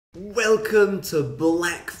Welcome to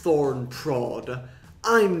Blackthornprod.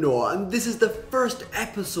 I'm Noah and this is the first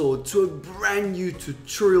episode to a brand new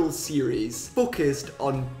tutorial series focused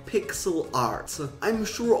on pixel art. I'm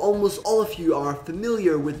sure almost all of you are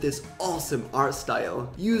familiar with this awesome art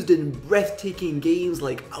style, used in breathtaking games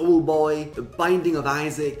like Owlboy, The Binding of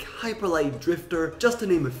Isaac, Hyper Light Drifter, just to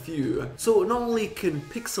name a few. So not only can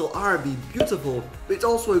pixel art be beautiful, but it's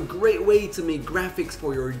also a great way to make graphics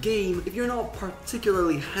for your game if you're not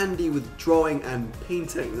particularly handy with drawing and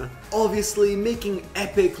painting. Obviously, making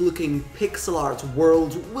epic looking pixel art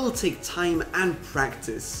worlds will take time and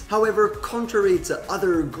practice. However, contrary to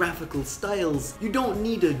other graphical styles, you don't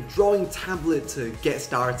need a drawing tablet to get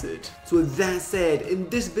started. So with that said, in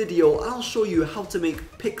this video I'll show you how to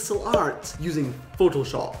make pixel art using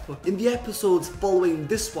Photoshop. In the episodes following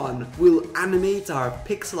this one, we'll animate our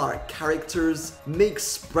pixel art characters, make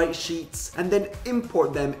sprite sheets, and then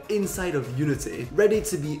import them inside of Unity, ready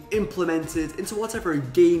to be implemented into whatever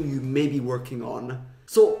game you may be working on.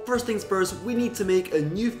 So first things first, we need to make a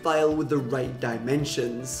new file with the right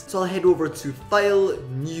dimensions. So I'll head over to File,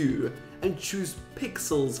 New, and choose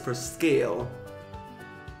Pixels for scale.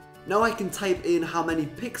 Now I can type in how many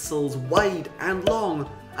pixels wide and long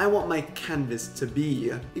I want my canvas to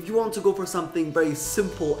be. If you want to go for something very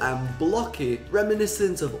simple and blocky,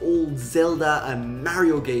 reminiscent of old Zelda and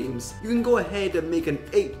Mario games, you can go ahead and make an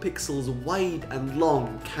 8 pixels wide and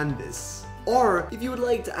long canvas. Or, if you would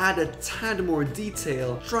like to add a tad more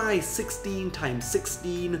detail, try 16 x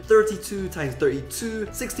 16, 32 x 32,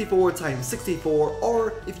 64 x 64,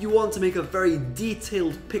 or if you want to make a very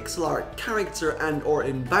detailed pixel art character and or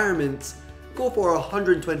environment, go for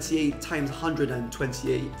 128 x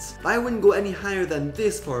 128. But I wouldn't go any higher than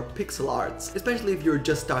this for pixel art, especially if you're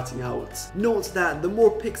just starting out. Note that the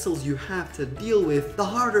more pixels you have to deal with, the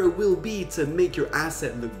harder it will be to make your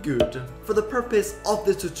asset look good. For the purpose of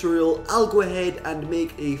this tutorial, I'll go ahead and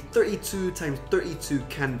make a 32 x 32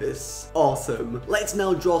 canvas. Awesome. Let's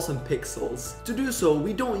now draw some pixels. To do so,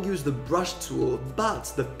 we don't use the brush tool,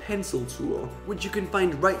 but the pencil tool, which you can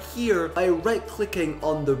find right here by right-clicking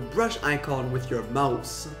on the brush icon with your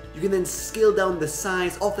mouse. You can then scale down the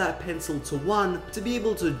size of that pencil to 1 to be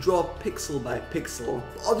able to draw pixel by pixel.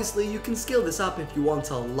 Obviously, you can scale this up if you want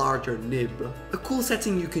a larger nib. A cool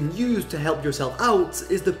setting you can use to help yourself out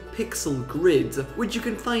is the pixel grid, which you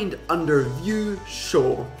can find under View,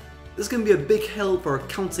 Show. This can be a big help for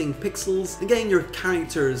counting pixels and getting your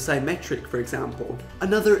characters symmetric, for example.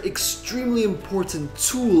 Another extremely important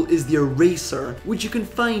tool is the eraser, which you can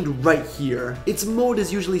find right here. Its mode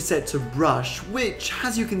is usually set to brush, which,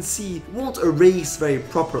 as you can see, won't erase very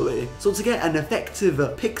properly. So to get an effective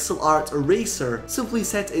pixel art eraser, simply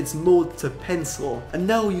set its mode to pencil, and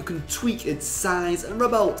now you can tweak its size and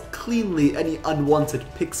rub out cleanly any unwanted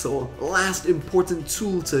pixel. Last important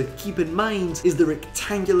tool to keep in mind is the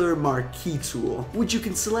rectangular marquee tool, which you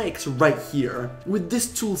can select right here. With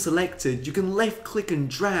this tool selected, you can left click and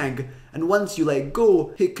drag, and once you let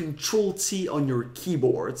go, hit Ctrl-T on your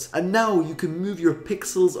keyboard. And now you can move your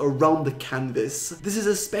pixels around the canvas. This is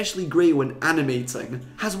especially great when animating,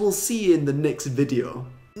 as we'll see in the next video.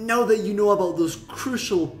 Now that you know about those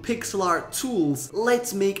crucial pixel art tools,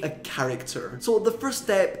 let's make a character. So the first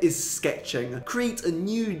step is sketching. Create a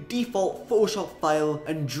new default Photoshop file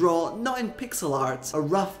and draw, not in pixel art, a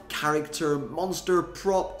rough character, monster,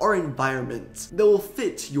 prop, or environment that will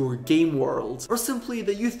fit your game world, or simply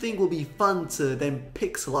that you think will be fun to then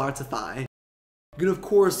pixel artify. You can of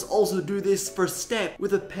course also do this first step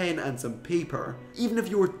with a pen and some paper. Even if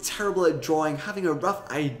you're terrible at drawing, having a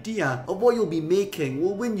rough idea of what you'll be making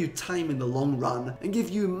will win you time in the long run and give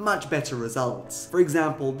you much better results. For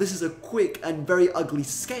example, this is a quick and very ugly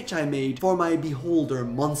sketch I made for my beholder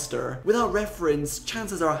monster. Without reference,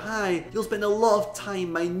 chances are high you'll spend a lot of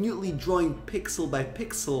time minutely drawing pixel by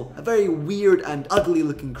pixel, a very weird and ugly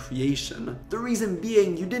looking creation. The reason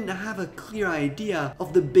being you didn't have a clear idea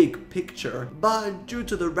of the big picture, but due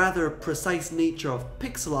to the rather precise nature of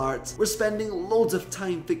pixel art, we're spending loads of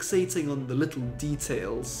time fixating on the little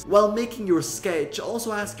details. While making your sketch,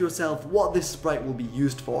 also ask yourself what this sprite will be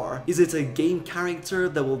used for. Is it a game character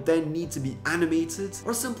that will then need to be animated,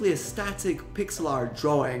 or simply a static pixel art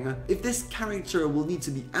drawing? If this character will need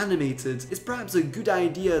to be animated, it's perhaps a good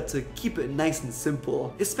idea to keep it nice and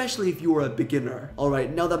simple, especially if you're a beginner.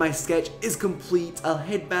 Alright, now that my sketch is complete, I'll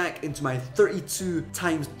head back into my 32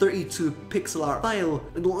 x 32 pixel art art file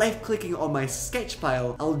and left clicking on my sketch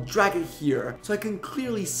file, I'll drag it here so I can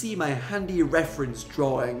clearly see my handy reference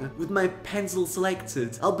drawing. With my pencil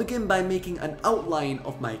selected, I'll begin by making an outline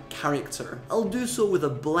of my character. I'll do so with a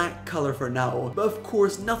black color for now, but of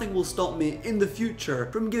course nothing will stop me in the future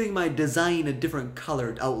from giving my design a different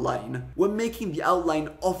colored outline. When making the outline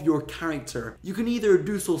of your character, you can either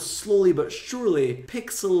do so slowly but surely,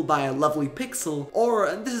 pixel by a lovely pixel, or,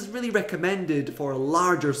 and this is really recommended for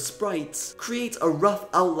larger sprites, create a rough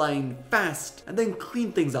outline fast and then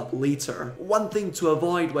clean things up later. One thing to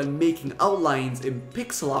avoid when making outlines in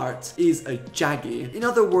pixel art is a jaggy. In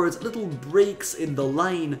other words, little breaks in the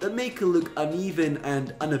line that make it look uneven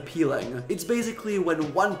and unappealing. It's basically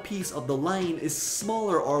when one piece of the line is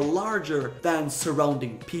smaller or larger than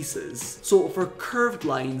surrounding pieces. So for curved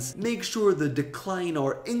lines, make sure the decline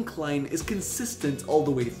or incline is consistent all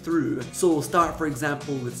the way through. So start for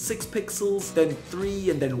example with 6 pixels, then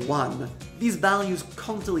 3 and then 1. These values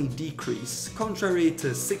constantly decrease, contrary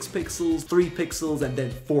to 6 pixels, 3 pixels and then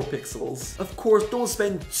 4 pixels. Of course, don't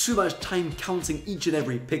spend too much time counting each and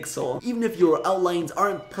every pixel. Even if your outlines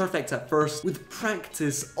aren't perfect at first, with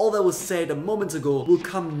practice, all that was said a moment ago will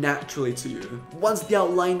come naturally to you. Once the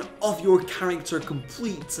outline of your character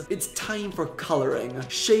completes, it's time for coloring,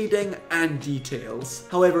 shading and details.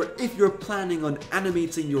 However, if you're planning on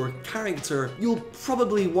animating your character, you'll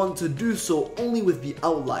probably want to do so only with the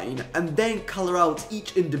outline and then color out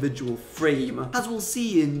each individual frame, as we'll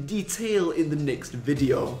see in detail in the next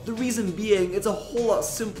video. The reason being, it's a whole lot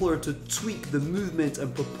simpler to tweak the movement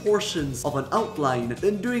and proportions of an outline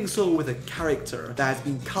than doing so with a character that has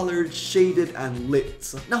been colored, shaded and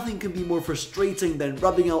lit. Nothing can be more frustrating than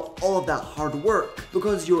rubbing out all of that hard work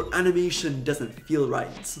because your animation doesn't feel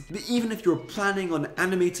right. But even if you're planning on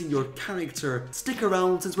animating your character, stick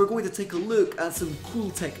around since we're going to take a look at some cool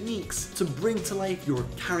techniques to bring to life your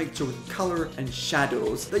character with color and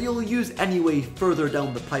shadows that you'll use anyway further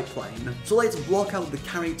down the pipeline. So let's block out the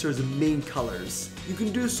character's main colors. You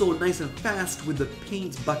can do so nice and fast with the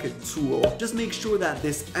paint bucket tool. Just make sure that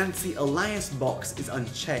this anti-alias box is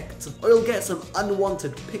unchecked, or you'll get some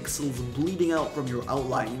unwanted pixels bleeding out from your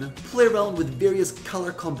outline. Play around with various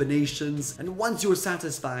color combinations, and once you're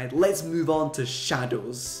satisfied, let's move on to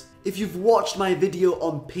shadows. If you've watched my video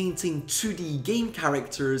on painting 2D game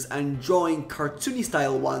characters and drawing cartoony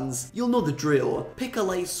style ones, you'll know the drill. Pick a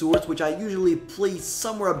light source, which I usually place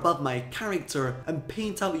somewhere above my character, and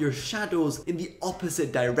paint out your shadows in the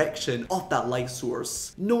opposite direction of that light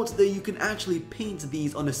source. Note that you can actually paint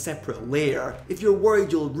these on a separate layer if you're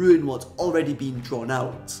worried you'll ruin what's already been drawn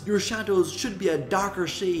out. Your shadows should be a darker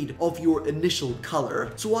shade of your initial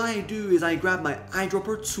color. So what I do is I grab my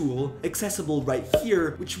eyedropper tool, accessible right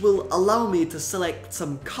here, which will allow me to select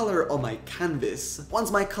some color on my canvas.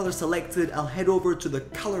 Once my color selected, I'll head over to the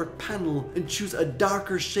color panel and choose a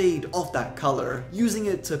darker shade of that color, using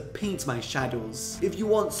it to paint my shadows. If you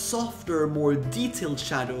want softer, more detailed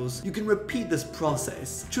shadows, you can repeat this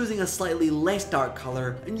process, choosing a slightly less dark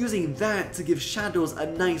color and using that to give shadows a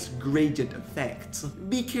nice gradient effect.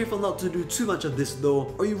 Be careful not to do too much of this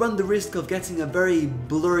though, or you run the risk of getting a very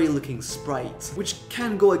blurry looking sprite, which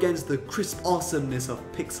can go against the crisp awesomeness of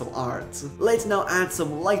pixel art. Let's now add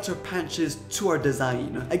some lighter patches to our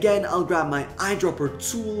design. Again, I'll grab my eyedropper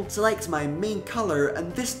tool, select my main color,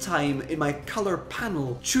 and this time in my color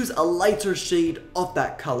panel, choose a lighter shade of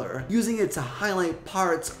that color, using it to highlight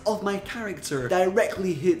parts of my character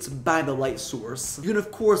directly hit by the light source. You can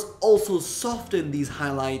of course also soften these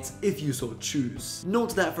highlights if you so choose.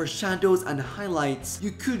 Note that for shadows and highlights, you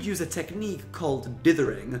could use a technique called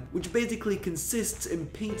dithering, which basically consists in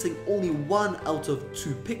painting only 1 out of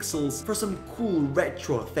 2 pixels for some cool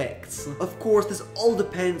retro effects. Of course, this all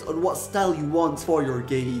depends on what style you want for your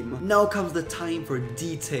game. Now comes the time for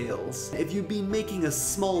details. If you've been making a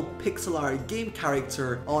small pixel art game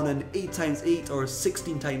character on an 8x8 or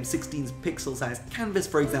 16x16 pixel size canvas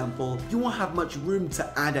for example, you won't have much room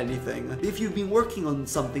to add anything. If you've been working on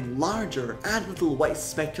something larger, add little white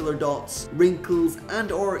specular dots, wrinkles,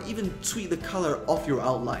 and or even tweak the color of your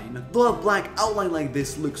outline. Though a black outline like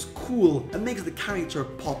this looks cool and makes the character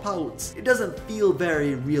pop out, it doesn't feel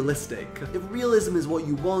very realistic. If realism is what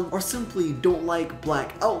you want, or simply don't like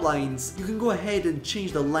black outlines, you can go ahead and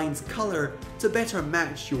change the line's color to better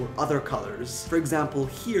match your other colors. For example,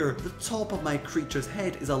 here, the top of my creature's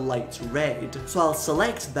head is a light red, so I'll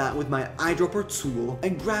select that with my eyedropper tool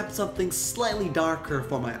and grab something slightly darker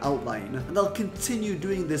for my outline, and I'll continue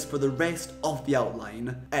doing this for the rest of the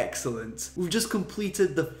outline. Excellent. We've just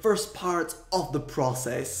completed the first part of the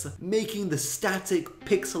process, making the static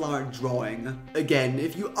pixel art drawing. Again,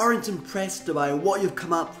 if you aren't impressed by what you've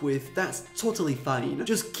come up with, that's totally fine.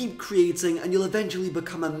 Just keep creating and you'll eventually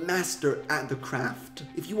become a master at the craft.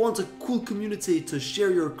 If you want a cool community to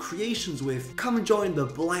share your creations with, come and join the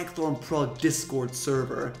Blackthornprod Discord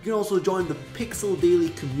server. You can also join the Pixel Daily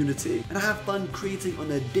community and have fun creating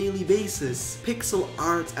on a daily basis pixel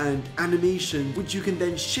art and animation, which you can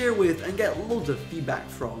then share with and get loads of feedback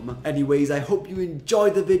from. Anyways, I hope you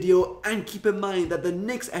enjoyed the video, and keep in mind that the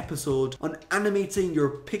next episode on animating your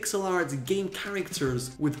pixel art game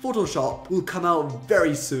characters with Photoshop will come out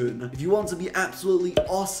very soon. If you want to be absolutely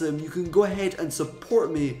awesome, you can go ahead and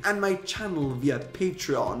support me and my channel via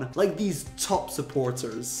Patreon, like these top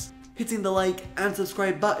supporters. Hitting the like and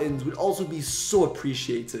subscribe buttons would also be so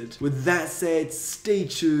appreciated. With that said, stay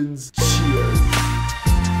tuned.